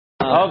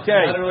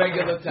Okay. Not a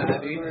regular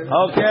tani.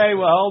 Okay,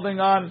 we're holding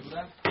on.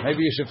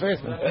 Maybe you should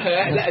face me. I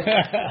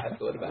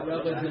thought about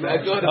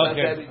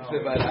that.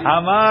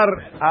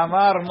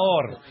 Amar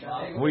Mor.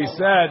 We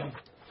said,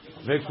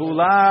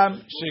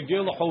 V'kulam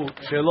shegilchu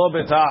shelo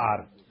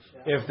beta'ar.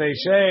 If they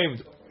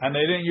shaved and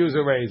they didn't use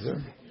a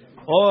razor,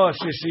 or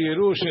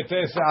shishiru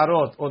shete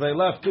se'arot, or they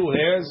left 2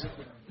 hairs,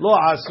 lo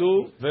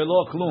asu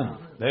velo klum.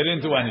 They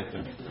didn't do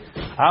anything.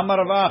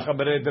 Amar Rava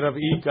Bered Rav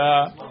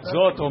Ika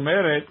Zot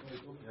Omeret.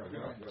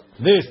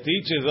 This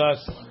teaches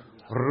us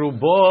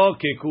Rubo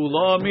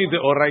kekulo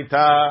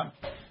mideoraita.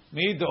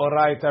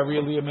 Mideoraita,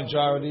 really a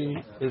majority,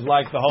 is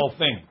like the whole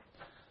thing.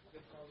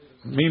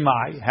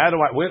 Mimai. How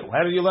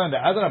do you learn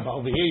that?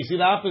 Over here you see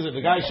the opposite.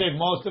 The guy shaved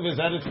most of his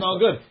head, it's no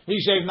good. He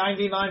shaved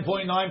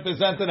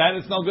 99.9% of the head,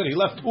 it's no good. He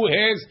left 2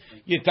 hairs,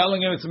 you're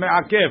telling him it's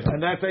me'akev.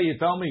 And that's how you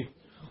tell me.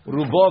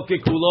 Rubo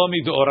kekulo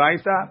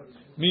mideoraita.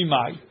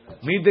 Mimai.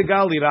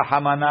 Midegali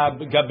rahamana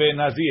gabe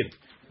nazir.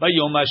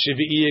 Bayoma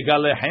shvi'i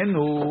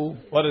galehenu.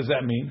 What does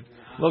that mean?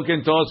 Look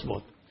in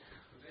Tosfot.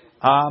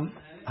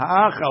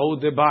 Ha'achahu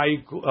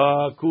debai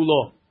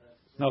kulo.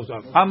 No,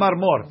 sorry. Amar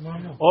Mor.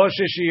 O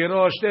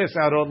sheshiro shte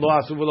sarot lo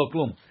asu v'lo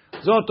klum.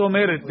 Zot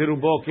omeret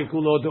derubo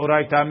kekulo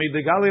deoraita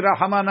midegali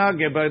rahamana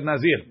gabe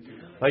nazir.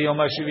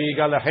 Bayoma shvi'i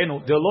galehenu.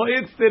 De lo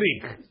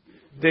itzterich.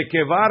 De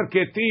kevar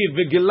ketiv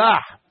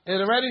v'gilah.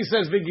 It already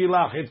says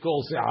v'gilah. It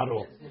calls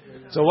se'aro.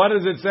 So what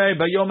does it say?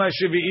 Bayom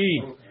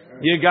HaShevi'i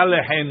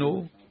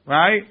Yigalehenu,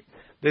 right?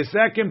 The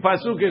second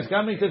pasuk is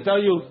coming to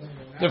tell you.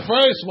 The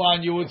first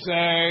one you would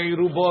say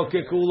Rubo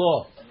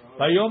Kekulo.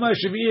 Bayom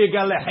HaShevi'i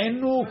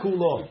Yigalehenu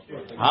Kulo.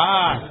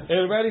 It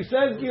already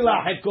says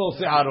Gilah et Kol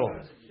Se'aro.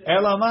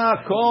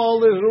 Elama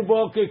Kol is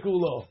Rubo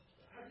Kekulo.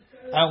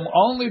 And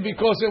only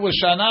because it was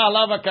Shana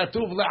Alava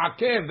Katuv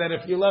Le'akev that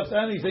if you left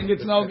anything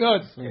it's no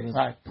good.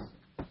 Right.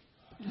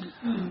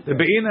 The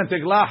Be'ina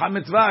Teglah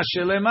HaMitzvah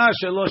Shelema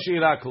Shelo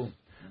Shirakum.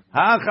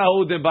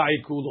 Ha'chahu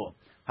debai kulo.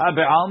 Ha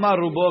be'alma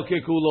rubo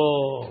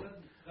kekulo.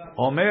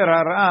 Omer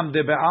Haram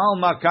de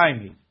be'alma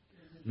kaimi.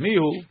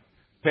 Mihu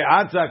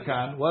pe'at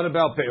zakan. What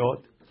about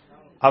pe'ot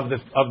of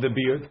the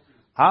beard?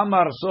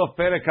 Amar sof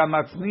perek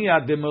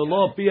hamatzniya de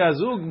melo pi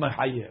azug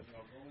mechayev.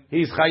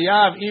 He's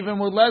chayav even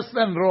with less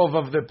than rov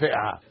of the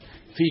pe'ah.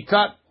 If he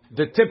cut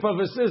the tip of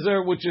a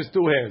scissor, which is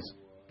 2 hairs,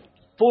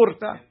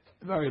 purta,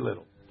 very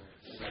little.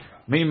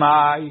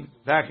 Mimai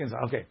back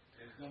inside. Okay.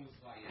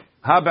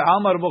 Ha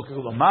be'alma rubo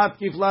kekulo. Mat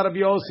kifla Rabbi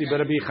Yossi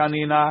be'Rabbi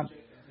Chanina.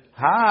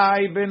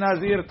 Hai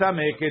benazir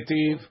tameh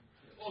ketiv.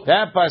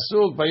 That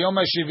pasuk bayom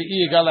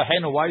HaShevi'i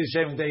Yigalehenu. Why is he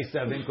shaving day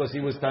 7? Because he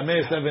was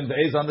tameh 7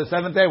 days. On the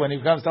 7th day, when he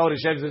comes out, he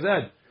shaves his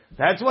head.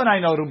 That's when I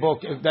know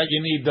that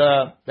you need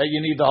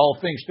the whole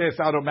thing. Shtei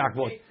se'arot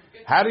me'akvot.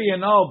 How do you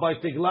know by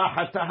tiglah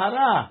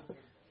hatahara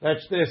that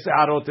shtei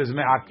se'arot is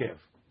me'akev?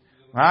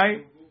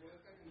 Right?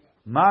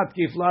 Mat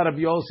kifla Rabbi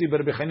Yossi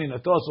be'Rabbi Chanina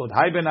tosod.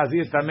 Hai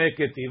benazir tameh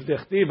ketiv.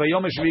 Dechtiv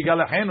bayom HaShevi'i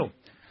Yigalehenu.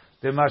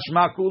 The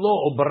mashma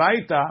kulo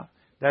ubraita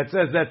that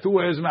says that 2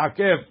 hairs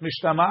me'akev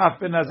mishtama af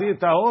benazir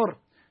tahor.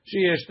 She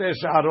yeshte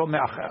she'arot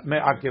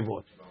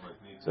me'akevot.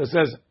 So it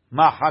says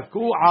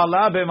mahaku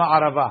ala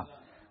be'ma'arava.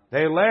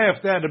 They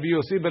laughed at Rabbi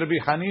Yossi Rabbi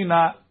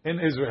Chanina in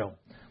Israel.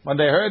 When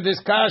they heard this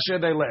kasha,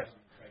 they laughed.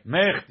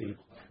 Mechti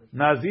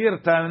nazir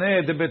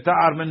taneh de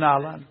beta'ar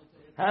menalan.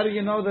 How do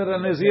you know that a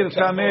nazir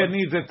tameh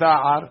needs a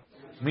ta'ar?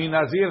 Mi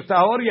nazir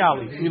tahor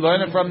yali. We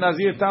learn it from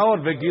nazir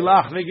tahor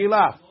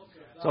vegilach.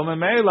 So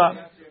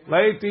memela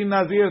leiti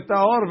nazir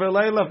tahor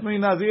veleilaf mi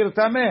nazir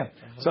tameh.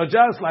 So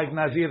just like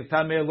nazir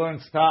tameh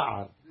learns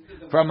ta'ar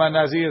from a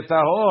nazir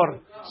tahor,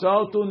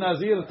 so to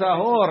nazir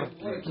tahor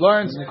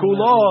learns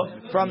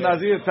kulo from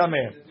nazir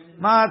tameh.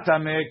 Ma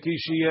tameh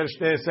kishir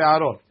shte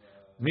se'arot.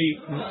 Mi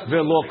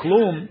velo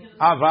klum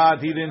avad.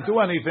 He didn't do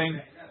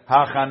anything.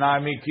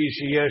 Hachana mi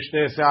kishir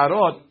shte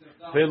se'arot.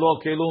 Velo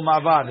kelum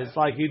avad. It's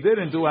like he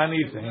didn't do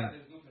anything.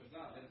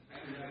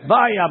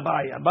 Baya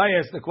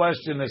asks the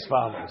question as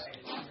follows: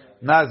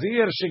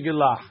 Nazir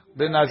shigilach.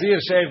 The nazir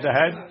shaved the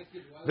head.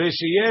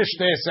 V'shiyeh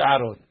shte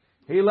se'arot.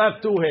 He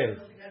left 2 hairs.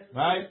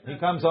 Right? He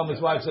comes home,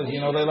 his wife says, they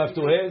left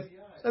 2 hairs.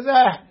 Says,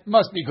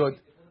 must be good.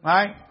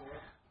 Right?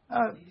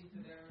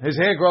 His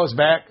hair grows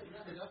back.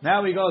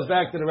 Now he goes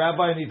back to the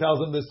rabbi and he tells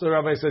him this. The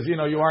rabbi says,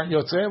 you aren't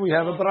yotzeh, we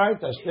have a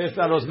braita. Shtei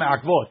se'arot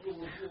me'akvot.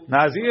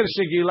 Nazir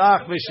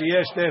shigilach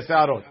v'shiyeh shtei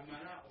se'arot.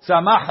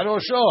 Tzamach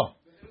rosho.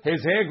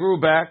 His hair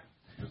grew back.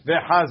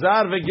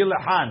 V'chazar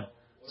v'gilahan.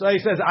 So he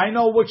says, I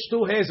know which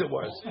 2 hairs it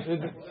was.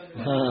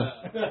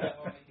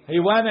 He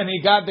went and he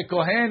got the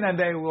kohen and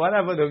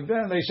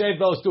they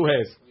shaved those 2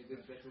 hairs.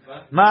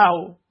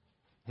 Mahu.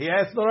 He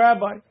asked the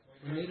rabbi.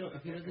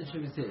 If he doesn't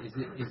shave his hair, is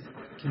it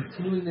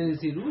continuing the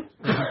Nazirut?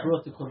 Or he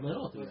brought the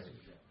korbanot already?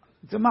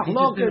 It's a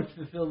machloket.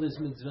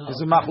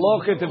 It's a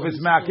machloket if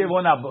it's me'akev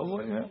or not. Mahu.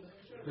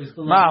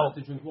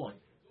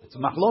 It's a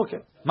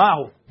machloket.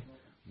 Mahu.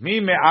 Mi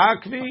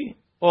me'akvi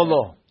or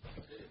lo?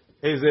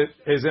 Is it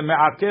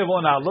me'akev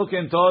or not? Look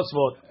in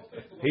Tosfot.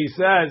 He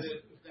says,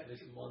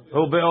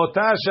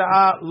 "Ube'ota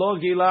sha'a lo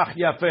gilach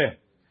yafeh,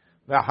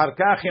 ואחר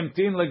כך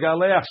המתין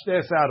לגלח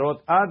שתי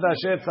שערות עד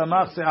אשר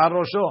צמח שיער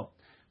ראשו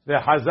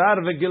וחזר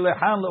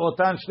וגילחן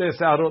לאותן שתי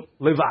שערות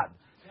לבד.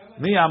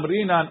 מי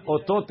אמרינן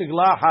אותו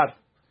תגלחת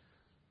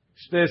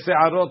שתי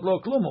שערות לא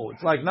כלומו.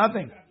 It's like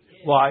nothing.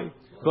 Why?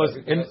 Because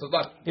at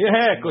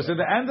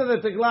the end of the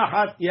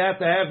teglachat you have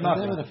to have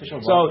nothing.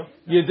 So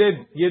you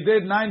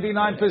did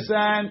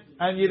 99%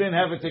 and you didn't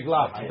have a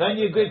teglachat. Then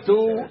you did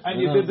 2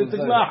 and you did the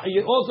teglachat.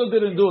 You also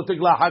didn't do a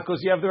teglachat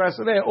because you have the rest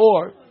of the hair.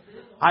 Or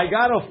I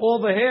got off all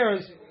the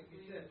hairs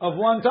of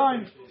one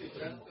time.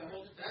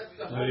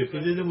 If you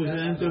did it within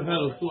an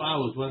interval of 2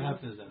 hours, what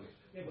happens then?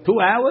 2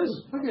 hours?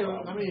 Okay,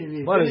 I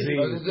mean, what is he?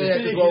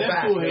 They go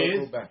back.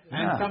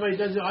 And somebody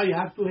does it. Oh, you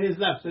have 2 hairs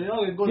left. So it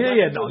goes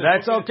back. No,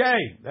 that's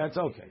okay. That's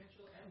okay.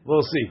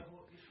 We'll see.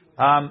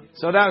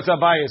 So that's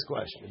Abaye's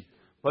question.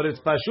 But it's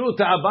Pashut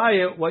to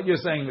Abaye what you're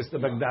saying, Mr.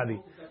 Baghdadi.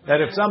 That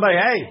if somebody,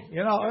 hey,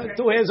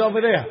 2 hairs over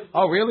there.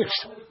 Oh, really?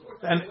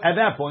 And at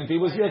that point, he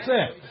was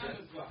Yotzeh.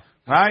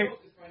 Right?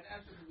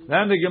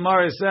 Then the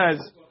Gemara says,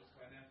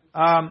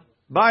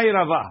 Bai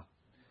Rava,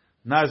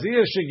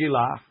 Nazir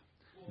Shegilach,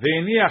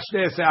 Ve'iniach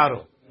Shtei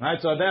Se'arot.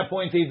 Right? So at that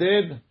point, he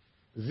did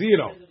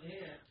 0.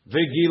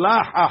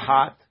 Ve'gilach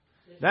Achat.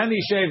 Then he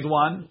shaved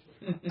 1.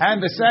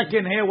 And the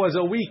second hair was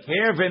a weak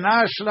hair,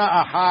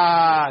 v'nashla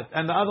achat,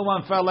 and the other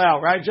one fell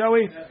out, right,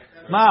 Joey?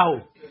 Mahu.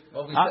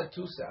 Well, we said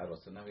 2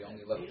 saddles, so now we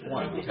only left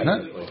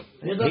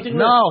 1.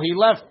 No, he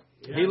left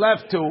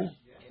 2,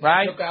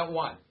 right? He took out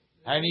 1,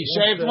 and he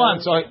shaved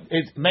 1. So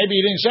maybe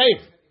he didn't shave.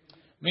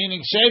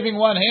 Meaning shaving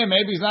 1 hair,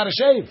 maybe it's not a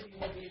shave.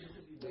 I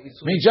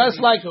mean, just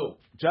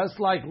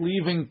like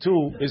leaving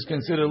 2 is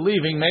considered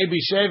leaving, maybe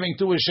shaving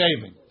 2 is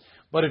shaving.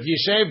 But if you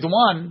shaved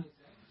 1.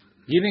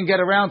 You didn't get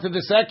around to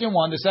the second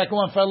one. The second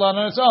one fell out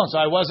on its own, so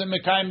I wasn't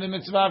mekayim the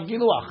mitzvah of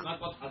giluach.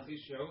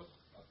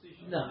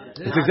 No, it's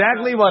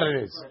exactly what it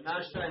is.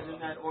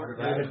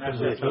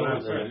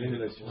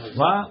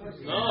 What?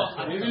 No.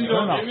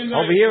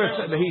 Over here,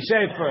 he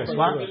shaved first.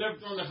 What?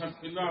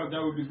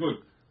 That would be good.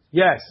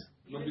 Yes.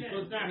 But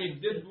because now he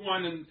did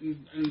one and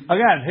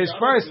again, his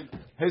first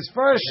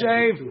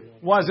shave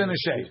wasn't a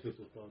shave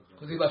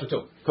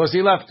because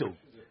he left 2.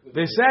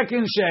 The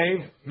second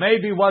shave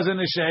maybe wasn't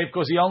a shave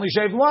because he only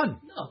shaved 1. No,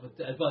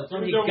 but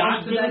when he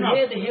got to that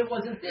hair, the hair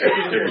wasn't there. There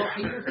was no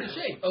hair to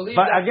shave.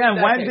 But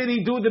again, when did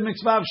he do the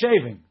mitzvah of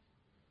shaving?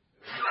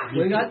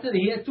 When he got to the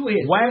hair, 2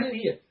 hairs. When?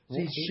 So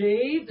he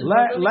shaved.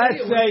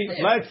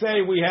 Let's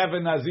say we have a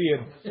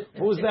Nazir.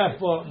 Who's that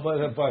for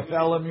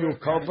Bartholomew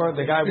Koper,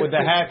 the guy with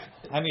the hat,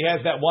 and he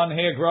has that 1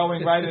 hair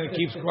growing, right, and it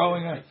keeps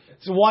growing.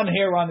 It's 1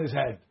 hair on his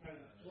head.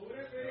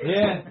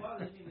 Yeah.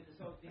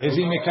 Is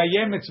he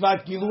mekayem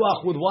mitzvat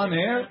giluach with 1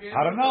 hair?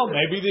 I don't know.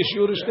 Maybe the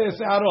shur shtei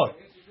se'arot.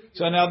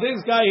 So now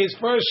this guy, his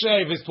first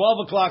shave, his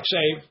 12 o'clock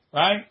shave,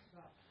 right,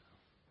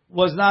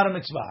 was not a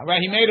mitzvah,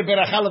 right? He made a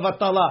berachah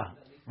levatala,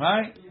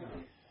 right?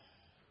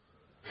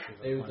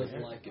 David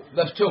doesn't like it.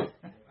 Left 2.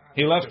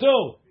 He left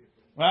 2,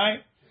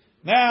 right?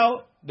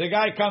 Now the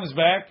guy comes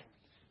back.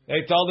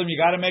 They told him you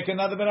got to make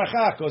another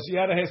berachah because he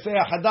had a hesei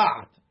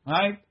hadat,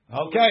 right?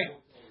 Okay.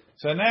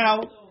 So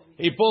now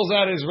he pulls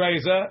out his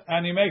razor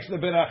and he makes the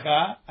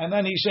beracha, and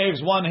then he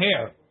shaves 1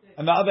 hair,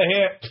 and the other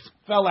hair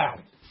fell out.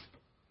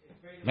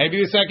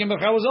 Maybe the second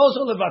beracha was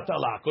also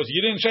levatala because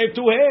you didn't shave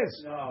 2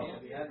 hairs.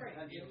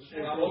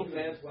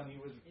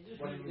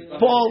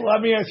 Paul,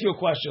 let me ask you a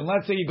question.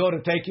 Let's say you go to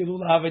take your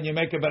lulav and you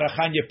make a beracha,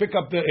 and you pick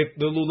up the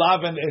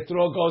lulav and the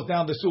throw goes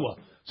down the sewer.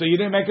 So you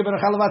didn't make a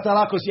beracha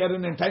levatala because you had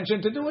an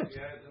intention to do it.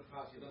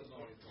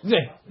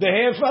 The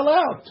hair fell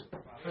out.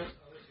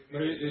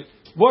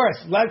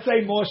 Worse, let's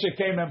say Moshe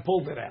came and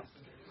pulled it out.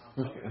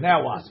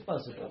 Now what?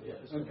 But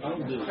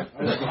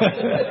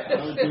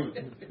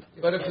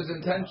if his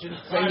intention,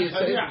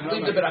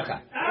 leave the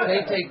beracha.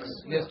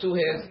 He has 2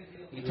 hairs,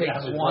 he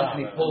takes 1 and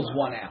he pulls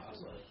 1 out.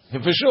 He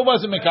for sure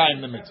wasn't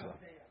mekayim the mitzvah.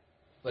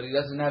 But he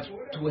doesn't have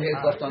 2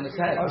 hairs left on his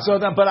head. So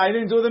then, but I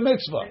didn't do the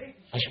mitzvah.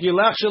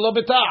 Gilach shelo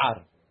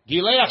b'ta'ar.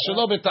 Gilach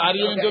shelo b'ta'ar,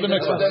 you didn't do the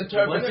mitzvah. The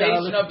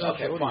interpretation of,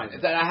 okay, fine,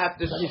 that I have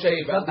to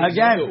shave.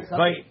 Again,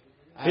 but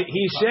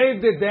he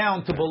shaved it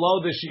down to below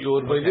the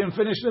shiur, but he didn't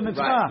finish the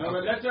mitzvah. Right. No,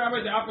 but let's say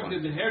about the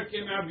opposite. The hair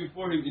came out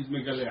before him is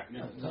megalech.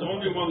 There's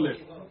only 1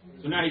 left.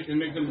 So now he can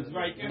make the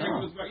mitzvah. He can't make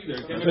the mitzvah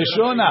either. For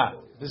sure not.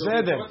 What's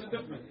the difference?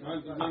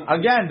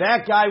 Again,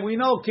 that guy we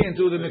know can't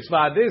do the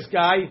mitzvah. This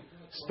guy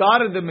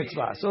started the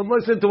mitzvah. So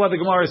listen to what the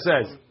Gemara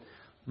says.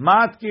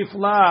 Mat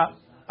kifla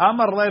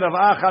amar le Rav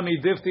Acha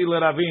midifti le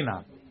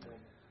Ravina.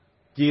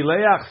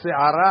 Gileach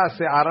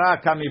se'ara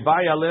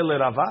kamibaya le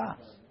Rava.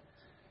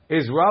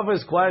 Is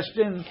Rava's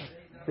question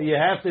that you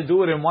have to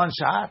do it in 1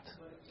 shot?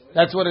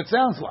 That's what it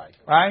sounds like,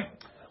 right?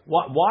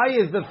 Why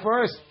is the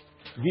first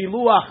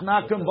giluach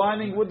not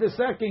combining with the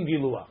second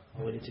giluach?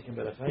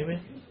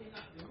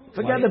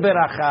 Forget the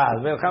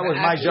beracha. Beracha was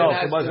my joke.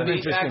 It wasn't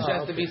interesting.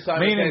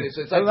 Meaning,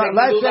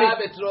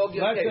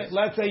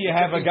 let's say you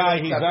have a guy.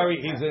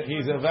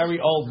 He's a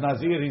very old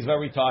nazir. He's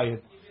very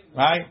tired,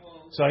 right?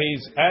 So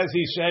as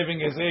he's shaving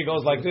his hair, he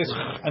goes like this,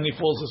 and he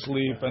falls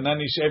asleep, and then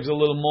he shaves a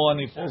little more, and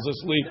he falls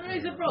asleep.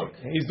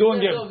 He's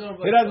doing it.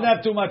 He doesn't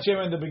have too much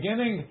hair in the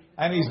beginning,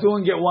 and he's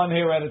doing it one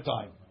hair at a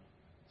time.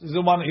 This is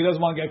the one he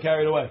doesn't want to get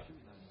carried away.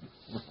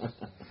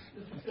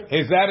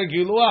 Is that a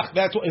giluach?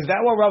 Is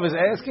that what Rav is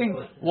asking?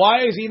 Why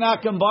is he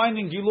not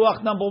combining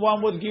giluach number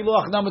 1 with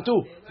giluach number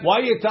 2? Why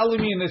are you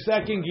telling me in the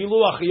second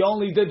giluach he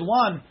only did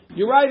 1?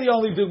 You're right, he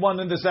only did 1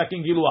 in the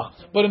second giluach.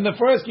 But in the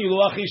first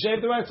giluach he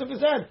shaved the rest of his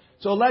head.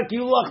 So let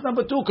giluach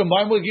number 2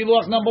 combine with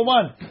giluach number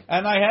 1.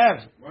 And I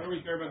have. Why do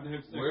we care about the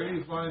hip stick? Where do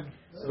you find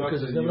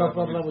Because such there's no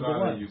problem with the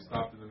one. you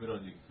stopped in the middle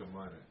and you can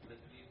combine it?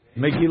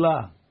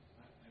 Megillah.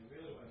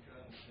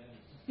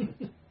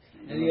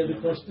 Any other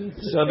questions?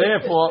 So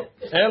therefore,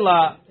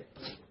 Ella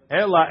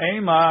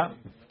Ema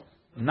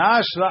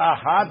Nashra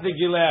Achat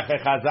V'Gilech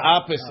Echad. The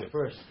opposite.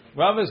 First.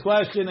 Rava's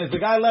question is the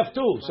guy left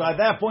 2, so at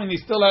that point he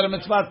still had a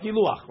mitzvah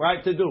giluach,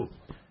 right, to do.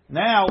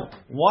 Now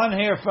 1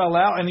 hair fell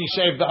out and he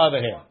shaved the other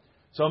hair.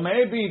 So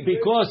maybe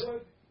because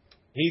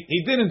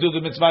he didn't do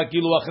the mitzvah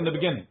giluach in the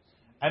beginning,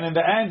 and in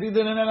the end he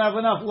didn't have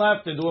enough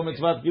left to do a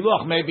mitzvah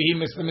giluach. Maybe he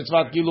missed the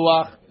mitzvah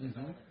giluach,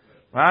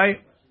 right?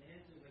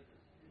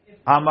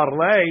 Amar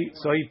lei,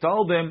 so he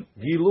told him,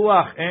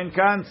 giluach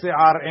enkan,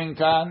 se'ar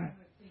enkan.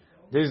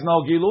 There's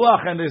no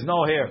giluach and there's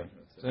no hair.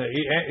 So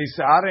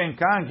se'ar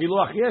enkan,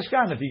 giluach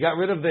yeshkan. If you got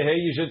rid of the hair,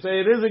 you should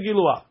say it is a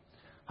giluach.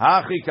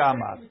 Hachi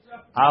kamar.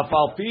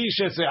 Afal pi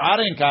se'ar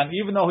enkan,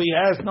 even though he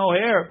has no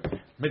hair,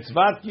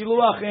 mitzvat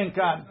giluach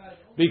enkan.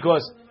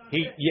 Because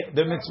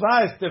the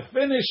mitzvah is to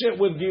finish it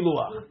with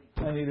giluach.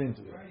 And he didn't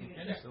do it.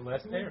 That's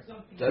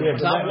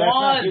not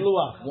not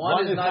giluach.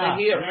 One is not a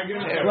hair.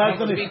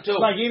 It's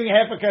like eating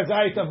half a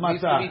kazait of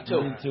matzah.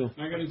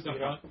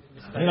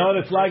 You know what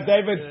it's like,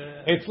 David?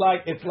 It's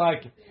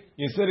like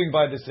you're sitting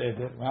by the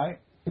seder, right?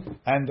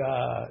 And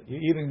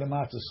you're eating the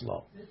matzah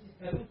slow.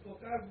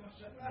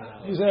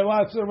 You say,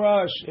 "What's the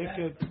rush?" And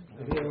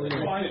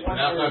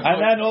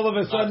then all of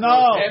a sudden,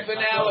 no. Half an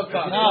hour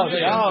comes.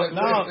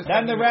 No.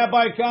 Then the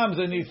rabbi comes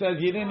and he says,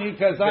 "You didn't eat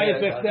kazayit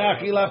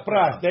b'chtei achila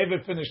pras."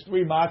 David finished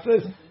 3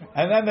 matzahs,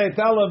 and then they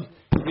tell him,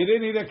 "You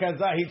didn't eat a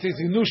kazayit." He says,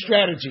 "A new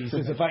strategy." He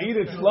says, "If I eat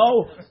it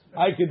slow,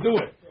 I could do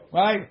it."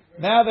 Right?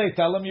 Now they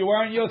tell him you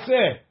weren't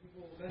yotzeh.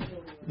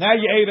 Now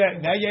you ate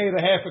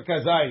a half a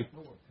kazayit.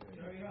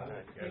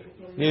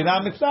 You're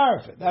not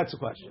mitzaref. That's the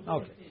question.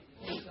 Okay.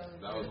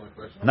 That was my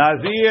question.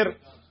 Nazir,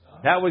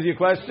 that was your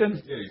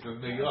question? Yeah, he says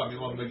Megillah.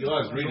 Meanwhile,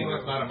 Megillah is reading.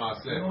 That's not a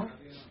maaseh.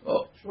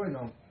 Oh, sure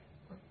no.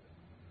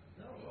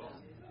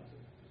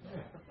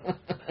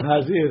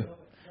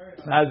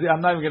 Nazir, I'm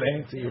not even going to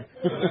answer you.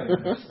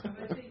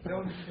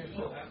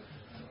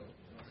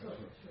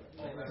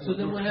 So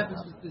then what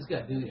happens with this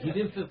guy? He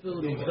didn't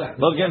fulfill the mitzvah.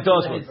 Look into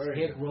Tosfos. His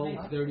hair grow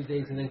 30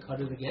 days and then cut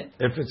it again?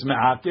 If it's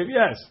me'akiv,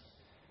 yes.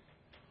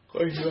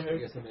 I guess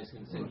I'm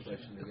asking the same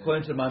question again.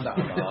 According to Manda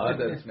Ahmad,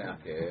 that's not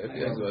I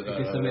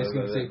guess I'm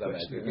asking the same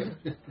question again.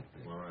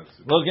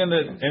 Look in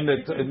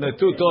the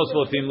 2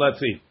 Tosfotim, let's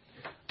see.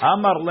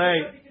 Amar le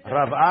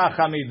Rav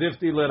Acha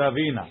midifti le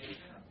Ravina.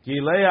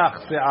 Gileach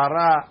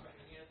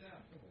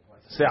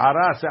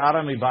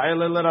se'ara miba'el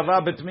le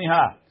Rava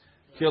betmiha.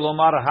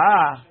 Kilomar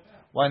ha,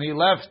 when he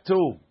left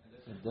 2,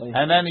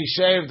 and then he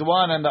shaved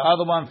 1 and the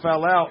other one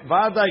fell out,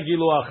 vada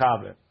giluach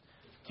have.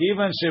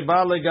 Kivan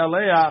sheba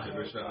legaleach,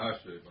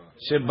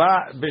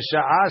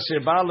 b'sha'a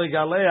sheba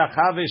legaleach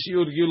have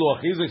shiur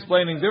giluach. He's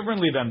explaining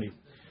differently than me.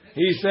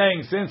 He's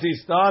saying since he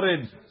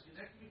started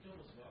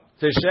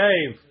to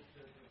shave,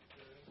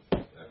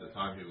 At the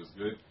time, he was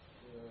good.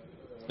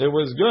 it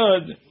was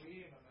good.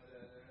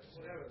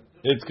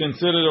 It's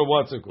considered a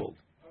what's it called?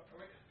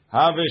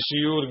 Have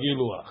shiur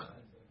giluach.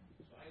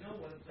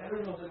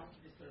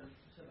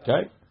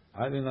 Okay,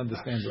 I didn't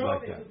understand it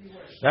like that.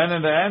 Then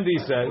in the end he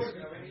says,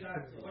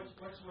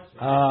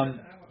 "I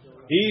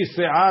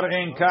se'ar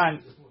en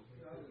kan,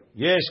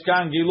 yesh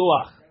kan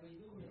giluach."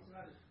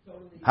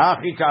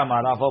 Hachi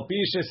kamar, afal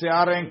pi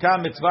she'ar en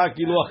kan mitzvah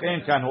giluach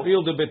en kan.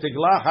 Ho'il de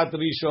beteglachat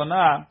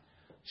rishona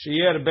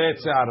sheyer bet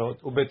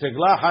se'arot,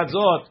 ubeteglachat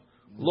zot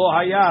lo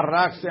haya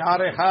rak se'ar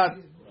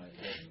echad.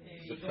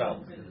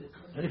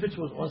 And if it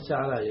was 1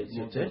 se'ara,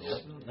 you take?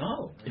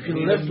 No. If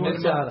you left 1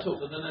 se'ara.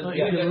 No,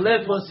 if you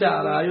left 1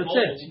 se'ara, you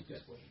take.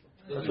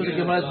 That's what the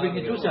Gemara is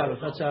bringing 2 se'ara,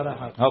 not se'ara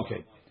half.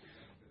 Okay.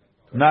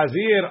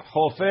 Nazir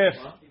chofef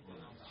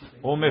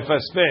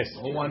umefasfes.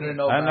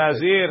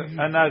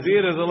 A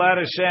Nazir is allowed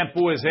to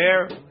shampoo his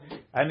hair,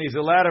 and he's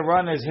allowed to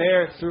run his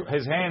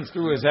hands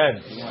through his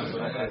head.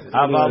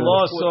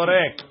 Avalo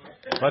sorek,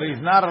 but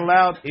he's not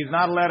allowed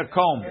to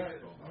comb.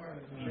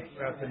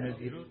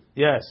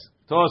 Yes.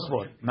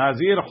 Tosfot.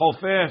 Nazir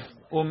chofef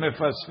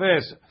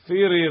umefasfes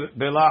firir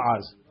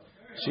bela'az.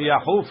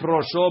 Sheyachuf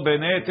rosho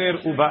beneter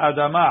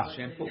uba'adama.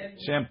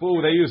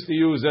 Shampoo. They used to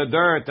use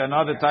dirt and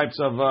other types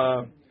of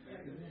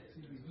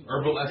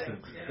Herbal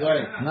essence.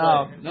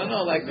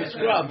 no, like the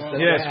scrubs.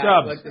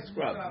 Scrubs. Like the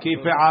scrubs. Ki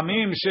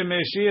pe'amim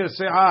shemeshir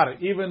se'ar.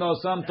 Even though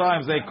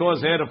sometimes they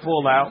cause hair to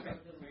fall out.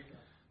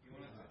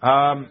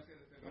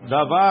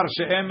 Davar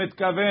she'em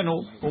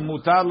mitkavenu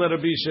umutar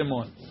leRabbi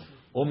Shimon.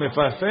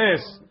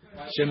 ומפספס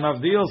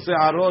שמבדיל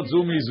שערות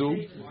זו מזו,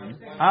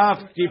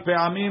 אף כי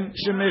פעמים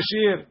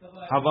שמשאיר,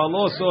 אבל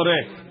לא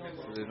סורק.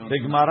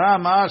 בגמרא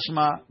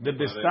משמע,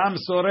 דבסתם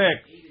סורק,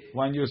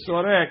 when you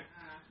סורק,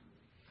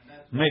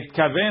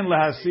 מתכוון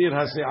להסיר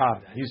השיער.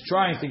 He's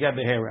trying to get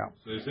the hair out.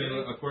 So you're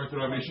saying, according to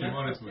Rabbi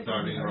Shimon, it's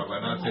mutar being Rabbi,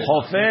 not saying.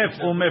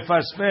 חופף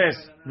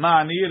ומפספס,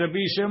 מעני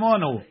רבי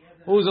שמעון הוא.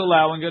 Who's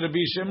allowing it to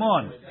be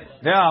Shimon?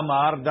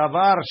 דאמר,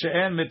 דבר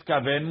שאין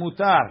מתכוון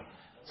מותר.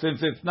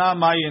 Since it's not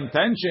my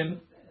intention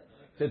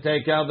to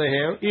take out the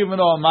hair, even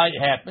though it might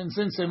happen,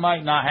 since it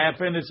might not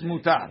happen, it's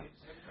mutar.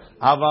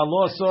 אבל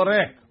לא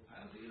סורק.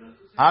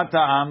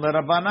 Ata'am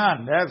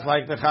l'Rabbanan. That's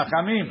like the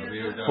Chachamim,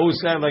 who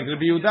said, like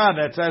Rabbi Yehuda,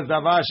 that says,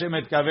 דבר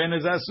שמתכוון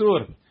is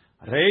asur.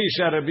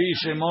 Reisha Rabbi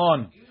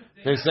Shimon,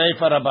 the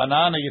Sefer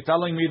Rabbanan. Are you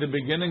telling me the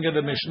beginning of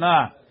the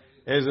Mishnah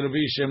is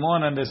Rabbi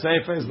Shimon and the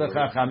Sefer is the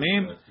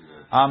Chachamim?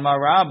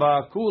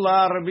 Amaraba,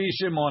 Kula Rabbi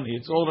Shimon.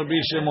 It's all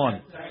Rabbi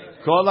Shimon.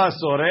 Kola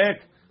Sorek,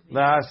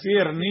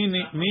 Lahasir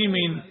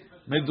Nimin,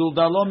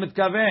 Meduldalo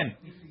Mitkaven.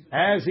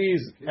 As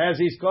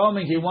he's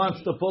coming, he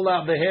wants to pull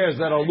out the hairs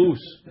that are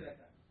loose.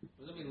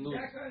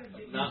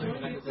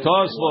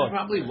 Tosfot.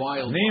 Probably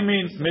wild.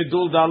 Nimin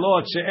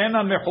Meduldalot,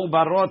 She'ena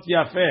Mechubarot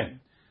Yafe,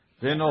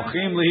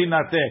 Venochim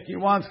Lihinatek. He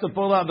wants to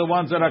pull out the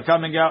ones that are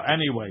coming out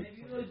anyway.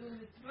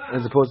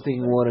 As opposed to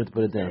taking water to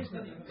put it down.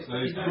 So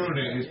he's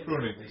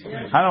pruning.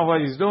 I don't know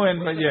what he's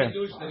doing, but yeah.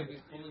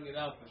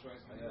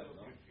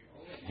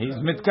 He's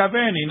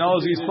mitkaven. He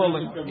knows he's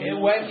pulling.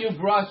 When you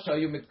brush, are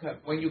you mitkaven?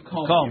 When you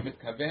comb, are you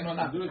mitkaven or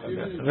not?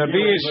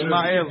 Rabbi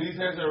Ishmael. These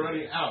hairs are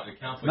already out. It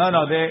counts. No,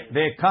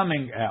 they're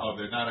coming out. Oh,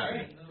 they're not out.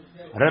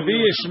 Rabbi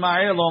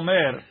Ishmael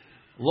Omer,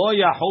 Lo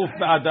Yahuf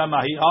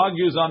Ba'adama. He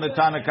argues on the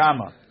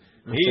Tanakama.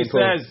 He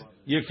says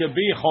you could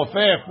be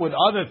chofef with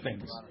other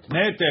things,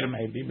 neter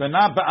maybe, but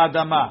not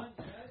Ba'adama.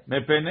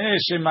 Mepeneh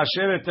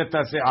shemasheret et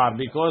hasi'ar,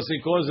 because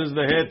it causes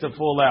the hair to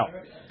fall out.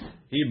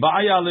 He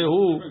ba'ya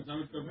lehu.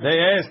 They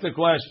asked the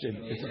question.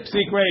 It's a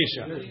psik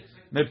reisha.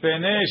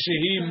 Mepeneh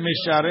shehi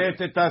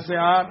misharet et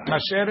hasi'ar,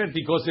 masheret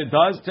because it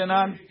does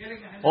tenan,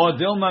 or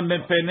dilma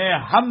mepeneh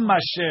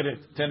hammasheret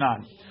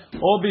tenan,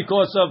 or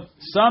because of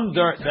some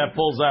dirt that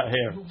pulls out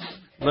hair.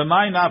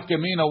 Lemay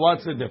nafkamina.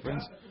 What's the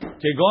difference?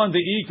 Kegon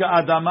deika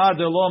adama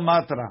de lo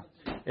matra.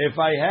 If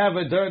I have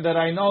a dirt that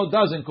I know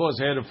doesn't cause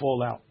hair to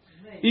fall out.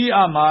 I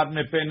amar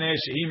mepeneh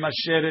shehi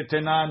masheret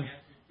tenan.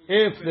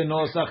 If the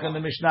nosach in the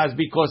Mishnah is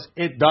because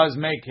it does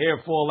make hair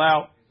fall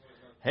out,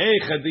 hey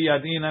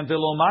chadiyadin and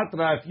lo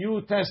matra. If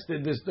you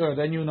tested this dirt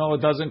and you know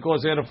it doesn't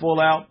cause hair to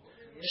fall out,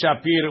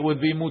 shapir, it would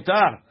be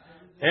mutar.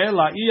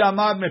 Ela I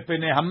amar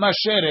mepeneh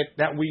hamasheret,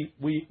 that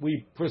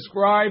we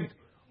prescribed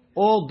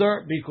all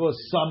dirt because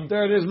some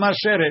dirt is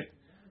masheret.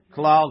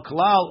 Klal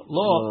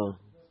lo.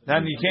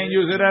 Then you can't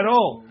use it at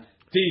all.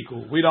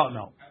 Tiku, we don't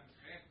know.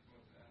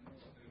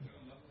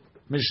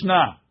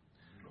 Mishnah.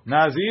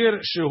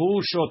 Nazir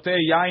shehu shote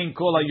yain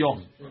kol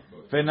hayom.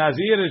 If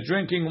Nazir is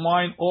drinking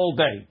wine all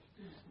day,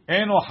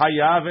 eno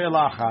hayav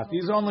elachat.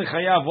 He's only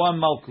chayav one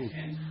malkut.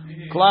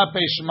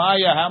 Klape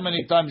shmaya, how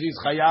many times he's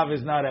chayav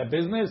is not a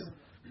business,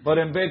 but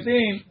in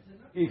Betin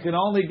he can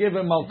only give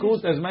him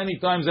malkut as many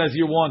times as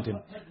you want him,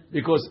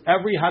 because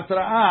every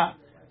hatra'ah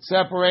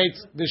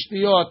separates the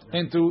shtiyot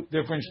into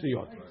different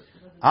shtiyot.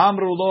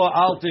 Amru lo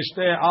al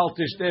tishte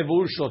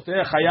v'ur shote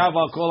chayav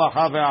al kol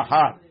achav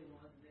ve'achat.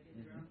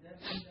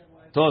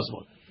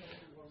 Tosfot.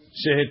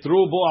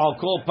 Shehetru bo al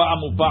kol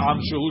pa'am u'pa'am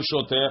shehu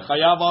shoteh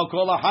chayav al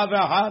kol achav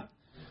ve'achat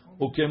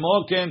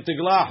ukemo ken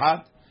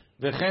tiglachat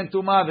v'chen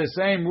tumah. The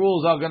same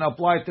rules are going to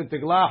apply to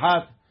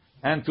tiglachat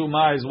and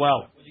tumah as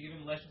well. Would you give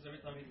him lashes every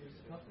time he drinks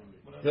the cup?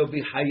 He'll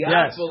be hayav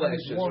Yes. for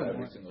lashes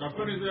every single time.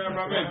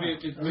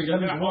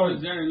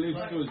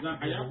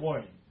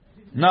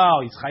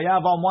 No, he's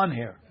chayav on one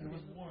hair.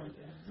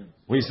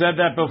 We said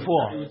that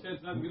before.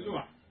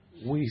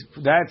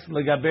 That's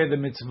legabe the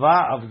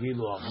mitzvah of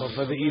giluach, but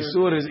for the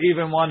isur is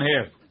even one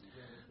hair.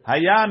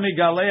 Haya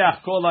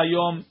migaleach kol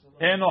hayom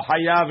eno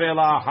hayav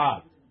ela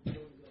achad.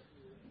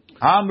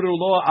 Amru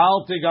lo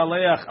al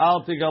tigaleach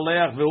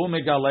vehu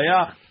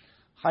migaleach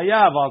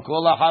hayav al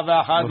kol achav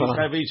ve'achad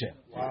v'chaviche.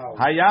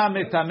 Haya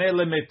mitameh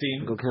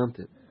lemetim. Go count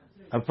it.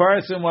 A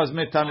person was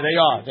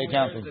mitameh. They're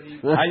counting.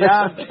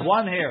 Haya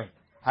one hair.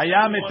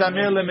 Haya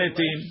mitameh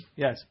lemetim.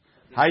 Yes.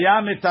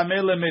 Haya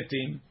mitameh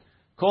lemetim.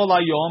 Kol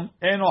hayom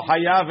eno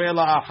hayav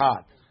ela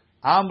achad.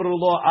 Amru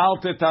lo al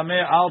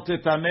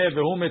tetameh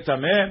vehu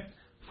metameh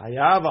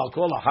hayav al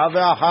kol achav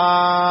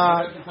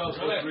ve'achad.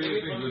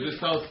 Just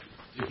tell us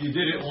if you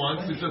did it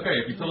once, it's okay.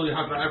 If you told you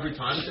have it every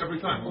time, it's every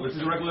time. Well, this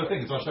is a regular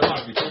thing. It's on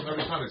Shabbat. If you told him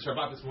every time it's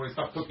Shabbat, this morning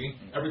stop cooking.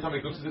 Every time he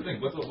cooks, it's a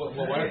thing. Why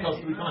don't you tell us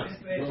 3 times?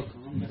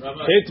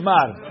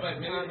 Itmar.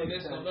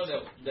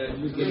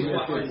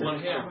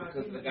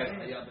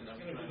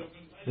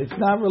 It's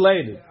not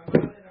related.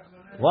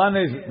 One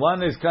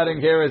is cutting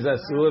hair as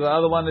asur, the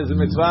other one is a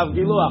mitzvah of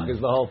giluach, is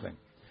the whole thing.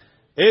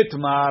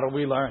 Itmar,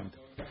 we learned.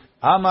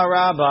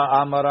 Amaraba,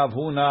 Amarav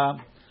Huna,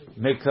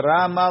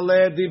 Mikra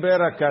male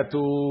diber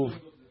katuv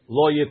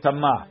lo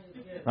yitama.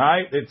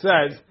 Right? It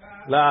says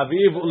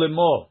לאביו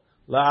ולאמו,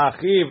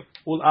 לאחיו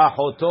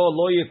ולאחותו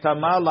לא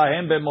יטמא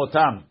להם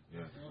במותם,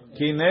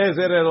 כי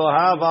נזר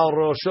אלוהיו על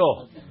ראשו.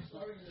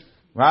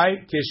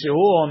 Right?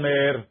 כשהוא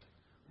אומר,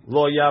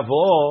 לא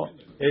יבוא,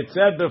 it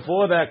said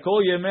before that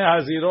כל ימי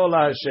הזירו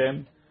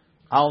להשם,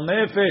 על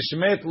נפש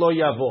מת לא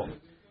יבוא.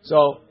 So,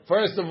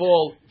 first of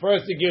all,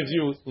 first it gives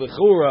you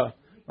l'chura,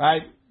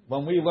 right?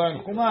 When we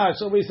learn Chumash,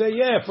 so we say,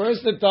 yeah,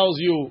 first it tells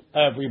you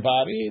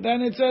everybody,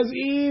 then it says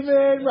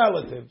even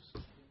relatives.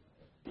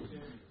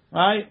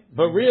 Right?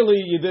 But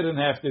really, you didn't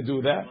have to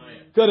do that.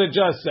 Could have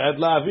just said,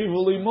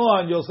 la'avivu limo,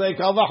 and you'll say,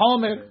 kal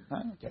v'chomer.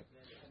 Okay.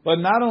 But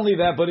not only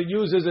that, but it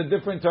uses a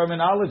different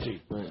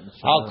terminology.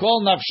 Al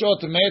kol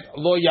nafshot met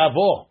lo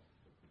yavo.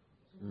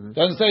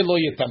 Doesn't say lo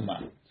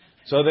yitama.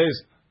 So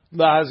there's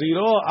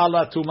lahaziro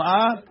ala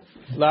tum'ah,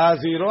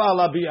 lahaziro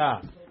ala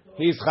bi'ah.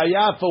 He's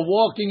chayav for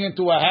walking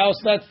into a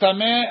house that's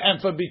tameh and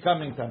for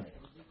becoming tameh.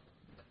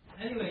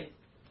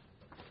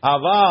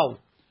 Aval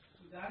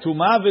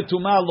tumah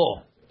v'tumah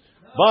lo.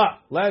 But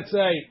let's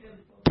say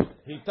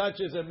he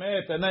touches a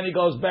met and then he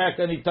goes back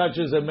and he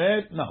touches a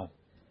met. No.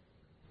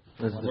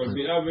 No,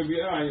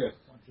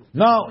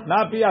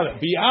 not bi'ah.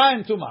 Bi'ah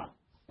and tumah.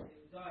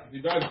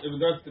 If that's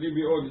 3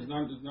 bi'ot, it's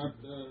not.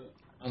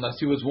 Unless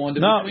he was warned.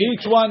 No,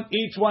 each one.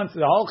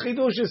 The whole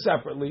chidush is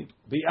separately.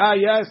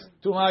 Bi'ah yes,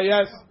 tumah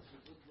yes,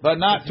 but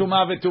not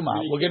tumah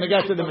v'tumah. We're going to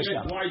get to the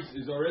Mishnah. Twice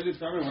is already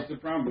tameh. What's the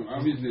problem?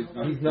 Obviously, it's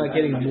not. He's not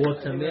getting more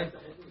tameh.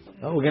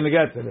 No, we're going to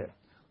get to that.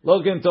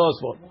 Look in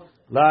Tosfot.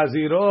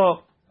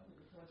 Laziro,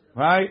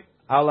 right?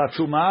 Ala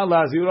tumah,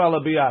 laziro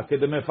ala bi'ah.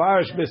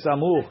 Kedemefarish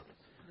besamuch.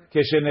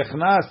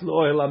 כשנכנס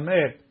לאוהל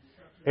המת,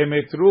 הם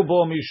יתרו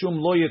בו משום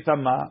לא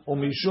יטמא,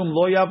 ומשום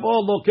לא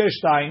יבוא לו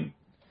כשתיים,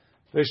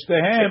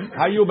 ושתיהם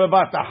היו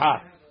בבת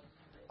אחת.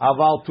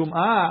 אבל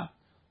טומאה,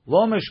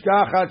 לא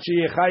משכחת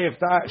שיהיה חייב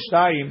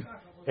שתיים,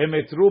 הם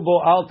יתרו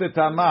בו אל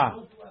תטמא,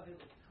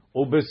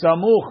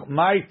 ובסמוך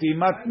מייתי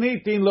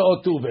מתניתין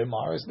לאותו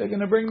במארס. They're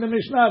going to bring the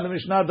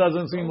Mishnah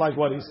doesn't seem like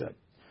what he said.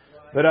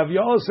 But Rav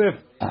Yosef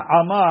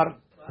Amar,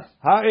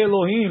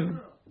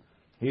 ha-Elohim,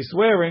 he's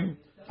swearing,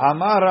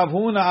 Amar Rav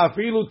Huna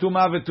afilu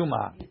tuma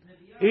v'tuma.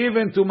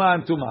 Even tuma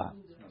and tuma.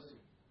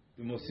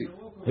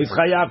 He's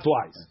chayav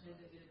twice.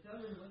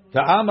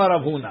 Ta'amar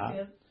Rav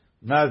Huna,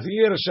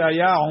 Nazir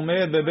shaya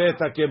omed bebet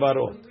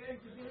hakebarot.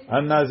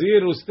 A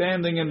Nazir who's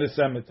standing in the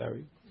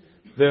cemetery.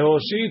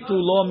 Vehoshitu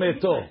lo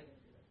meto.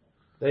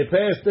 They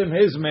passed him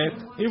his met.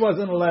 He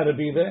wasn't allowed to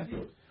be there.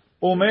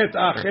 Umet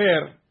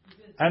acher.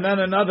 And then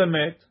another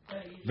met.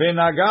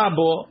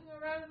 Venagabo.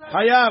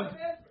 Chayav.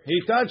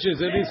 He touches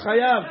it. He's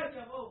chayav.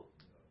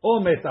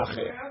 Umet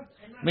acher.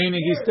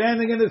 Meaning he's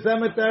standing in the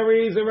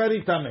cemetery. He's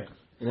already tameh.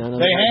 They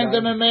hand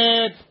him a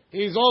met.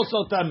 He's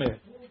also tameh.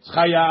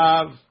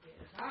 Chayav.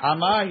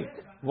 Amai.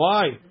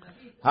 Why?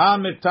 Ha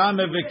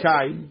metame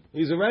v'kaim.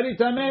 He's already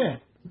tameh.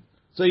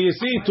 So you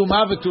see,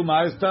 tuma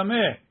v'tuma is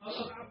tameh.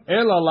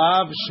 El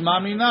alav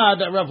shma mina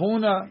that Rav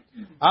Huna.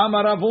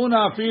 Amar Rav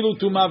Huna afilu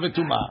tuma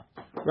v'tuma.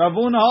 Rav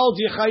Huna holds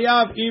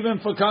Yechayav even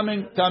for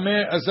coming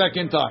tameh a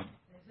second time.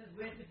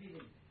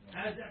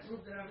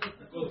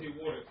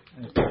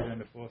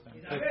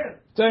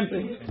 Same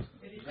thing.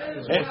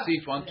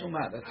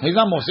 He's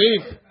not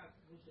Mosif.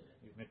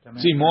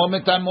 See, more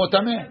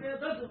tameh.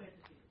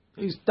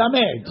 He's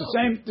tameh.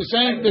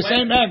 The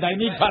same end. I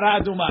need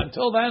paraduma.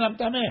 Until then, I'm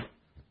tameh.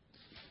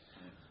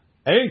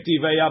 Eiti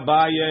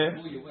ve'yabaye.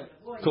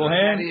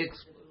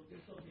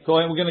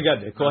 Kohen, we're going to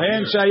get there.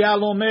 Kohen shaya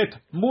lo met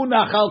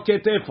munach al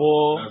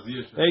ketefo.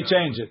 They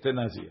change it to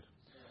Nazir.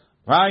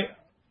 Right?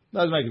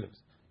 Doesn't make a difference.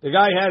 The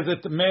guy has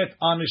a met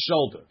on his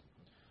shoulder.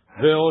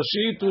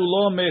 Ve'oshitu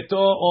lo meto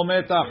o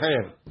met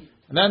acher.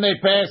 And then they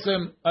pass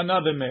him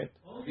another met.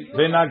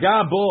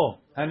 Ve'naga bo.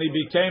 And he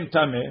became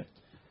tameh.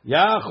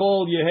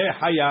 Yachol yeheh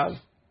hayav.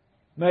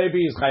 Maybe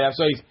he's chayav.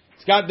 So he's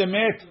got the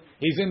met.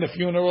 He's in the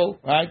funeral,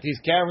 right? He's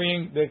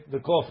carrying the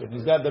coffin.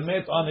 He's got the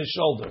met on his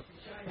shoulder.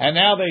 And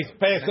now they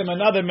pass him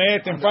another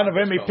mat in front of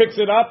him. He picks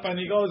it up and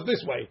he goes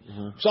this way,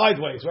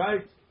 sideways,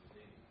 right?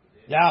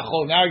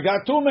 Yachol. Now he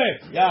got two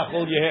mats.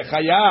 Yachol yeheh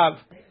chayav.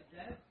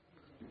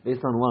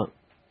 Based on what?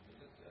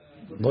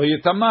 Lo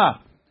yitama.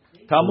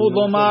 Talmud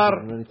lomar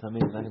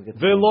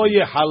velo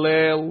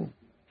yehalel.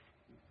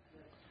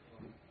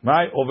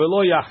 Right? Or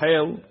velo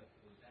yachel.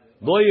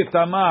 Lo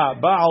yitama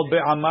ba'al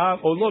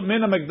be'amav. Or lo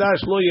min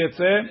hamikdash lo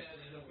yetze.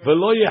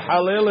 Velo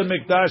yehalel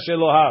hamikdash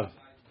Elohav.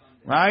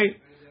 Right?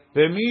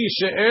 V'mi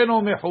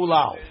she'eno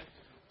mechulal.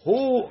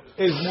 Who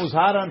is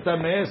muzharan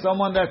tameh?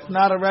 Someone that's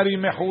not already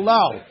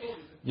mechulal.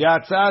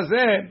 Yatsa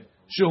zeh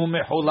shehu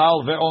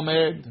mechulal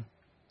ve'omed.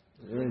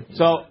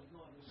 So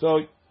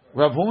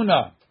Rav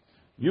Huna,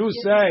 you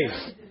say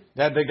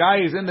that the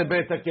guy is in the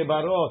Beit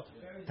HaKebarot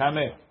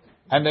tameh,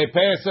 and they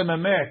pass him a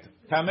met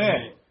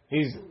tameh.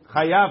 He's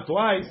chayav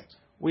twice.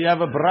 We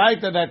have a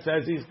braita that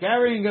says he's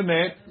carrying a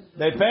met.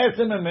 They pass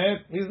him a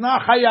met. He's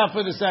not chayav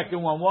for the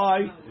second one.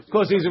 Why?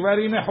 Because he's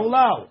already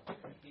mechulal.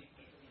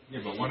 Yeah,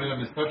 but one of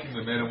them is touching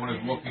the met and one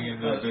is walking in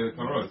the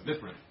Torah. It's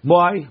different.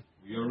 Why?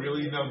 You're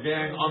really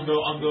gang on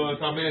the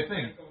tameh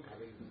thing.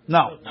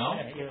 No.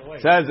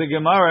 Says the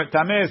Gemara,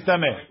 tameh is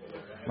tameh.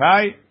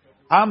 Right?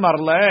 Amar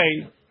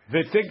lei,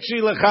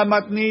 v'tikshi lecha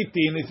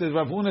matnitin. He says,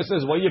 Rav Huna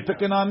says, why are you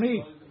picking on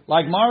me?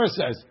 Like Mara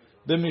says.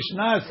 The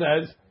Mishnah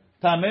says,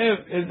 tameh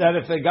is that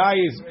if the guy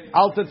is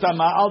alta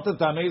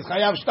tameh, is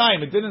chayav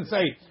shtayim. It didn't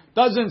say,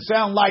 doesn't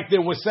sound like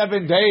there were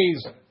 7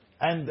 days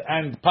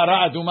and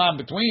para aduma in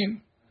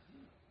between.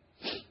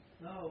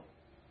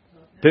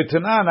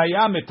 Tetanan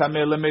hayam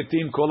tameh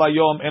lemetim kol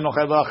hayom eno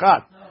chayv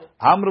achat.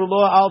 Amru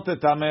lo al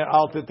tetameh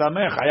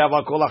chayav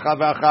al kol achat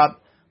ve'achat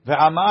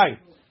ve'amai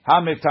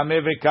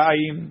hametameh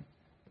ve'kaim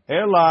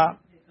ela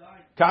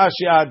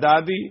kashya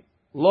adadi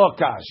lo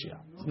kashya.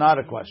 It's not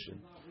a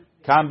question.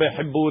 Kan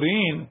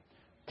behiburin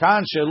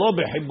kan shelo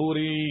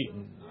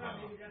behiburin.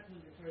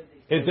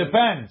 It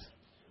depends.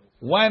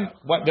 When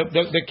what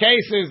the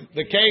case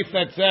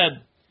that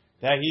said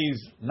that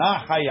he's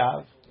not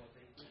hayav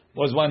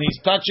was when he's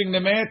touching the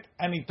met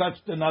and he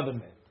touched another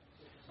met.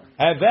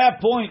 At that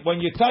point, when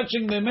you're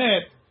touching the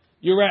met,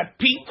 you're at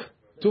peak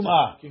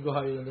tumah. You can go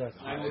higher than that.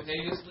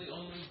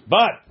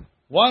 But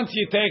once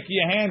you take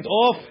your hand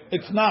off,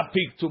 it's not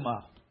peak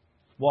tumah.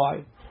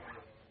 Why?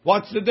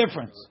 What's the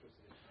difference?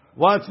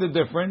 What's the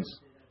difference?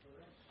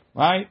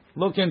 Right?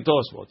 Look in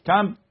Tosfot.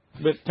 Kan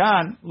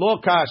lo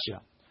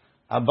kasha.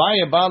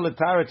 Abaye ba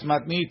letaretz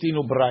matnitin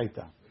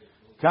ubraita.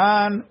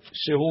 Kan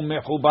shehu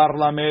mechubar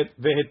lamet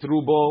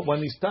vehetrubo. When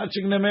he's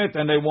touching the met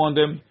and they warned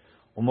him,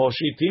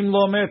 umoshitim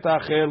lo met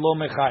acher lo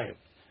mechayev.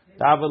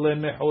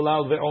 Tavalen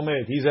mechulal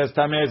veomed. He's as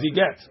tameh as he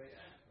gets.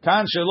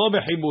 Kan shelo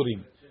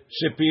bechiburim.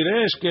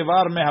 Shepiresh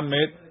kevar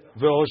mehamet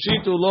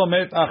veoshitu lo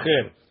met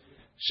acher.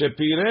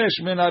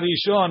 Shepiresh min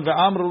harishon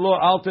ve'amru lo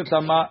al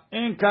tetama.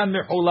 En kan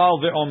mechulal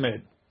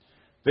veomed.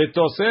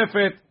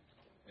 Vetosefet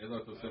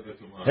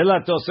אלא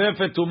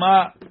תוספת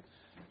טומאה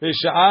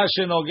בשעה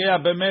שנוגע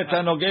באמת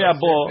הנוגע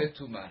בו.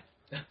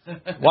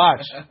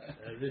 Watch.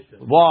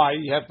 Why?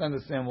 You have to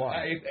understand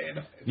why.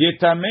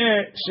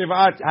 יטמא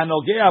שבעת,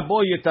 הנוגע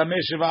בו יטמא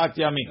שבעת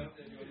ימים.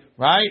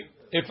 Right?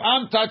 If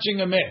I'm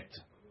touching a met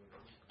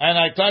and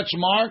I touch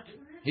Mark,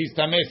 he's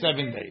tameh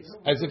 7 days,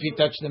 as if he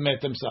touched the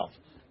met himself.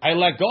 I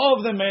let go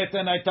of the met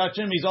and I touch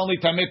him, he's only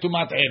tameh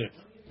tumat erev.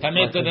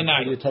 Tameh to the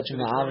night. You're touching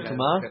the Av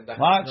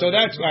Tumah? So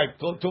that's right.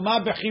 Tumah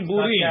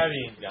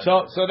bechiburim.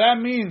 So that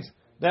means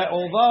that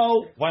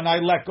although when I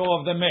let go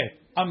of the met,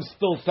 I'm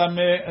still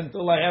tameh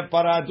until I have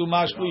para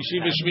aduma shlishi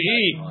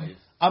v'shvi'i.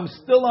 I'm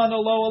still on a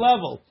lower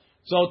level.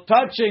 So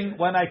touching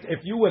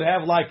if you would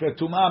have like a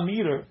tumah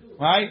meter,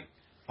 right?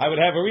 I would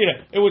have a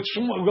reader. It would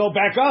go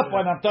back up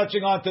when I'm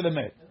touching onto the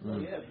met.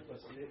 Yeah,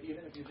 because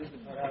even if you did the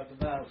para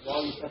aduma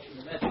while you're touching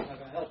the met, it's not going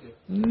to help you.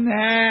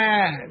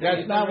 Nah,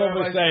 that's not what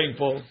we're saying,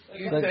 Paul.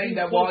 You're saying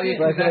that while you're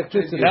like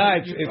electricity. Yeah,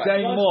 it's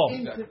saying more.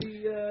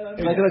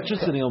 It's like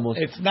electricity almost.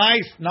 It's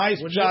nice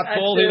shot,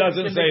 Paul. He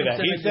doesn't say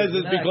that. He says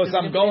it's because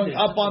I'm going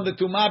up on the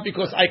tumah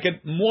because I can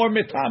more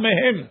mitame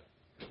him.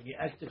 You're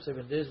active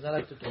 7 days, not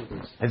active 2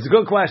 days. It's a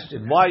good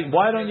question.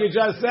 Why don't you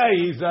just say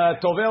he's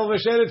tovel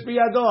v'sheretz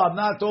biyado? I'm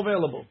not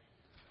tovelable.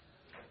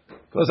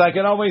 Because I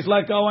can always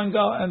let go and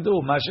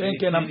do. You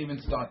can't even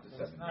start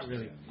the 7. Not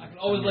really. I can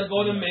always let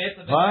go of the mat.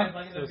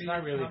 Huh? It's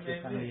not really.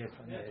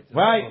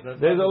 Right?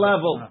 There's a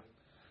level.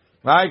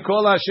 Right?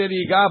 Kol asher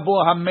yiga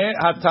bo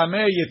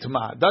hatameh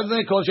yitma. Doesn't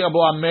it call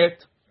bo hamet?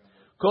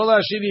 Kol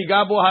asher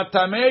yiga bo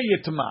hatameh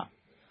yitma.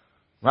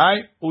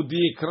 Right?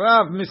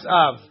 Udikrav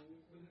misav.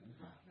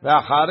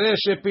 Ve'achareh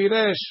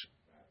shepiresh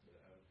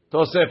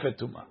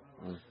tosefet tuma.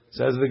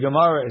 Says the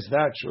Gemara, is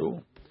that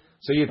true?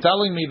 So you're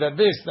telling me that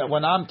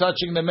when I'm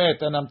touching the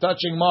met and I'm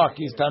touching Mark,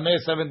 he's tameh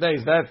 7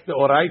 days. That's the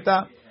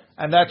oraita,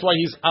 and that's why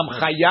I'm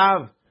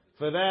chayav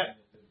for that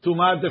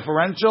tumah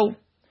differential.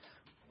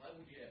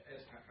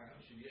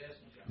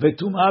 The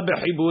tumah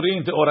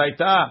bechiburin the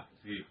oraita.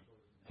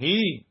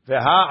 He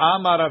veha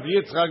amar Rav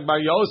Yitzchak bar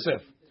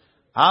Yosef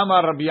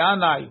amar Rabbi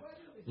Yanai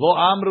lo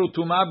amru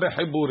tumah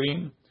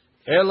bechiburin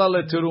ela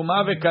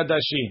leteruma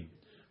vekadashim.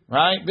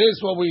 Right? This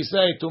is what we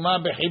say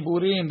tumah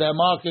bechiburin. The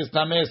Mark is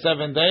tameh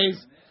 7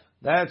 days.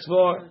 That's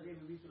for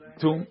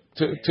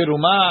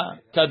teruma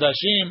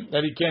kadashim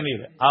that he can't eat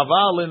it.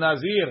 Aval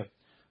nazir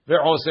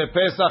ve'oseh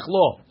pesach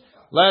lo.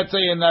 Let's say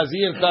a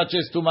nazir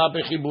touches tumah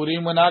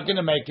bechiburim, we're not going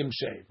to make him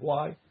shave.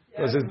 Why?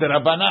 Because it's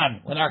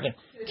derabanan. We're not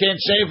can't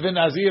shave the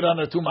nazir on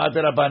a tumah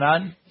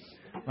derabanan,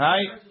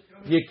 right?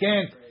 You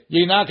can't.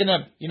 You're not going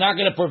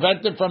to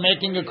prevent him from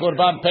making a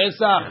korban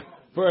pesach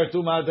for a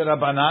tumah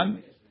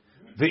derabanan.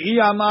 The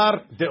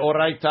iyamar the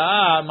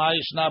oraita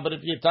ma'ishna. But if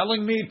you're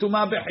telling me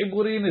tumah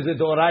bechiburin is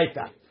a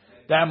oraita,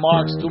 that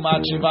marks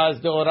tumah shiva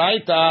as the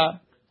oraita.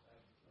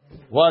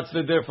 What's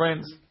the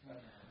difference,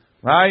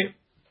 right?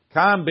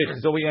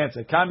 So we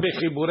answer. Kan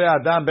bechibure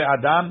adam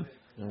be'adam,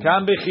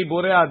 kan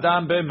bechibure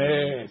adam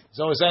be'met.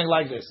 So we're saying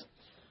like this: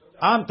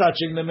 I'm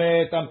touching the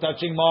met, I'm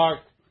touching Mark.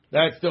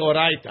 That's the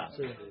oraita.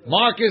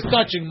 Mark is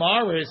touching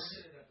Morris.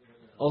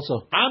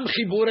 Also, I'm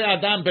chibure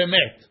adam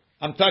be'met.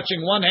 I'm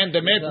touching one hand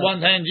the met,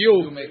 one hand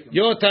you.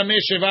 You're tameh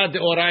shiva de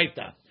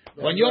oraita.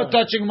 When you're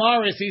touching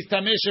Morris, he's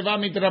tameh shiva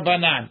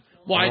midrabanan.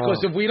 Why?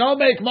 Because if we don't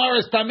make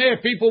Maris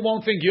Tameh, people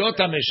won't think you're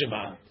Tameh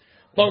Shema.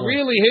 But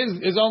really,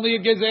 his is only a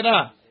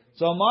Gezerah.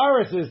 So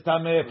Maris is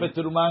Tameh for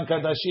Teruman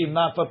Kadashim,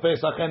 not for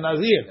Pesach and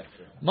Nazir.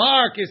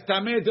 Mark is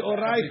Tameh de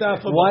Oraita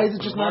for... Why is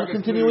it just not a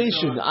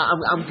continuation?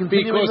 I'm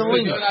continuing Because the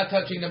link. You're not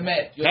touching the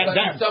Met. You're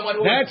touching someone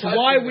who that's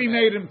why we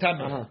made him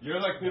Tameh.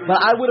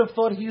 But I would have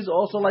thought he's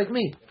also like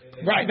me.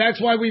 Right, that's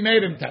why we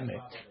made him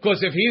Tameh.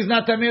 Because if he's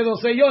not Tameh, they'll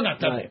say you're not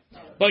Tameh. Right.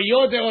 But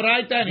you're the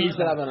Oraita and he's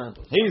the Rabbanan.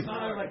 He's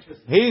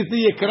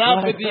the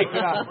Yikra with the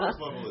Yikra.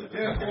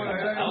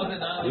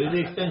 You're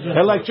the extension.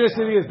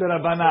 Electricity is the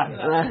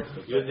Rabbanan.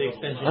 You're the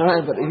extension. All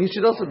right, but he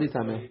should also be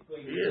Tameh.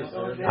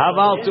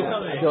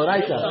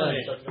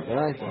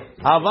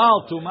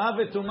 Haval Tuma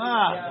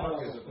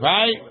v'Tuma.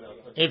 Right?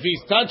 If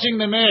he's touching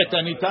the Met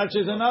and he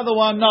touches another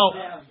one, no.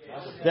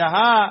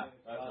 Deha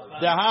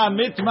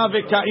mitma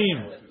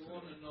v'Kaim.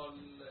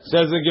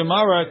 Says the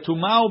Gemara,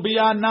 Tuma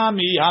u'biya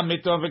nami ha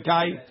mitma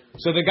v'Kaim.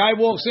 So the guy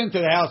walks into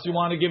the house, you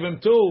want to give him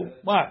two.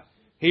 What?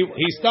 He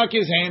stuck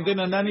his hand in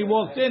and then he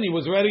walked in. He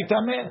was ready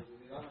Tameh.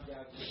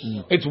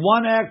 It's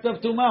one act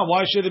of Tuma.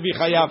 Why should it be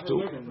Chayav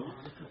to?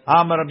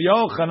 Amar Rabbi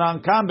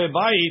Yochanan, kam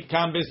bebayit,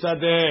 kam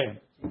besadeh.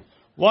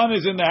 One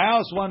is in the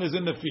house, one is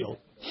in the field.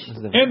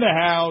 In the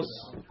house,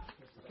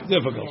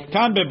 difficult.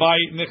 Kam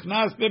bebayit,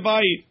 nichnas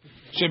bebayit,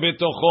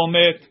 shebetocho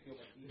met,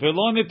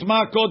 velo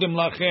nitma kodem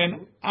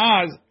lachen,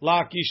 az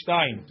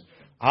lakishtayim.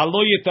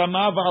 Halo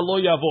yitama v'halo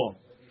yavo.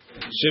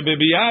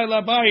 Shebebiyah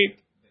el habayit,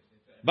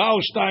 ba'u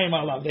shtayim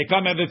alav. They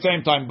come at the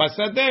same time.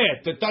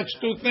 Basadeh, to touch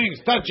two things.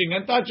 Touching,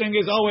 and touching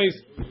is always,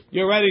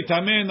 you're ready,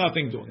 tameh,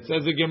 nothing doing.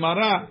 Says the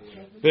Gemara,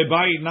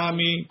 bebayit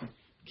nami,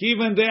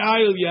 kiven de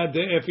ayil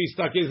yadeh, if he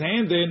stuck his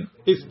hand in,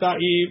 it's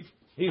ta'iv,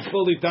 he's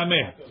fully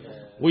tameh.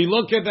 We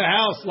look at the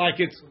house like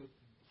it's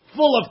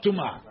full of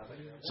tumah.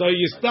 So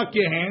you stuck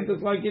your hand,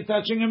 it's like you're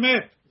touching a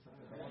met.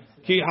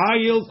 Ki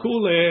ayil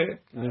kule,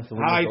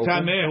 hay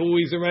tameh, who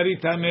is already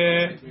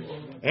tameh.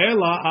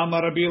 Ela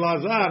amar Rabbi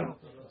Lazar,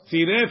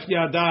 tziref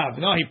yadav.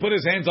 No, he put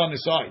his hands on the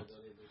side.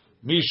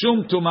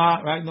 Mishum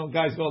tumah, right? No,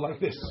 guys go like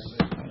this.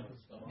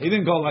 He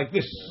didn't go like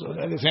this, so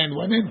that his hand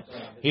went in.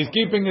 He's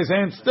keeping his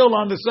hand still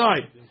on the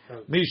side.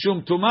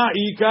 Mishum tumah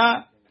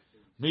ika,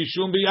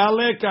 mishum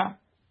bi'aleka.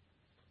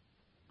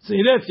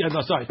 Tziref yadav,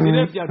 no, sorry,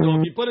 tziref yadav.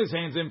 If he put his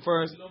hands in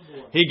first,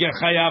 he get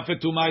chayav for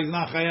tumah, he's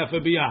not chayav for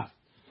bi'ah.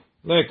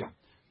 Leka.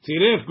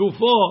 Tziref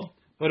gufo,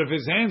 but if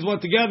his hands were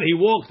together, he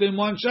walked in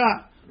one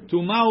shot.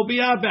 Tumah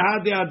ubi'ah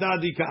behadi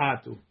adadi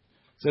ka'atu.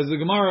 Says the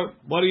Gemara,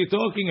 what are you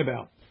talking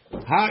about?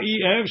 Ha'i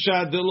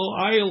evsha delo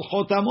ayil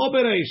chotamo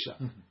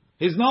bereisha.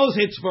 His nose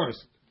hits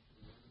first.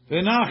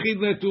 V'nachid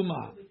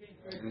letumah.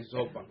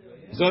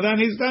 So then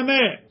he's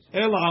tameh.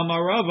 Ela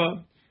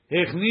amarava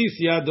hechnis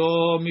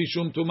yado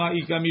mishum tumah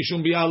ika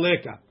mishum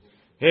bi'aleka.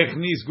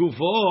 Hechnis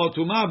gufo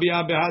tumah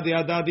bi'ah behadi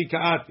adadi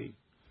ka'ati.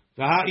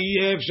 V'ha'i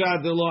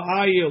evsha delo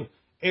ayil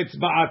it's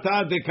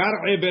ba'ata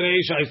dekar'e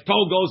bereisha. His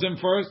toe goes in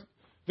first.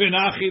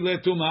 V'nachi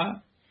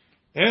letuma.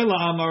 Ela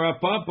amara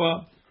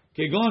papa.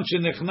 Kegon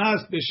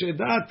shenichnas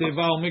b'shedat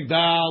teva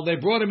u'migdal. They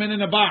brought him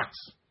in a box.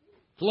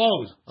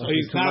 Closed. So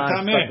he's not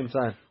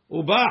tameh.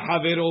 Uba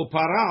havero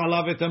para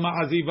alav et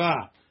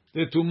ma'aziva.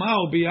 The tuma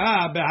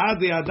ubiah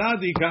behadi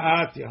adadi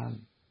ka'atyan.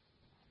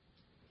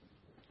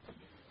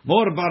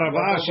 Mor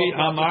Baravashi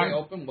Amar.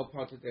 What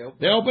part did they open?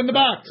 They opened the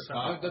box.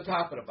 The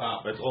top of the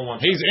box. It's all one.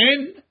 He's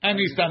in and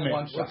he's tameh.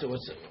 What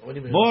do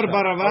you mean? Mor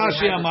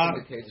Baravashi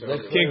Amar.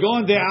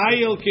 Kegon de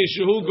ayil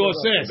kishuhu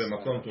goses.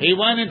 He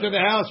went into the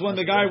house when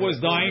the guy was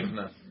dying.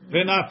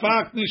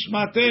 V'nafak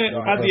nishmate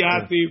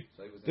adiativ.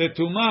 The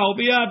tuma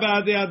ubiya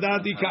ba'adi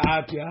adadi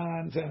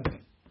ka'atyan.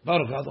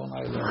 Baruch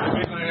Adonai.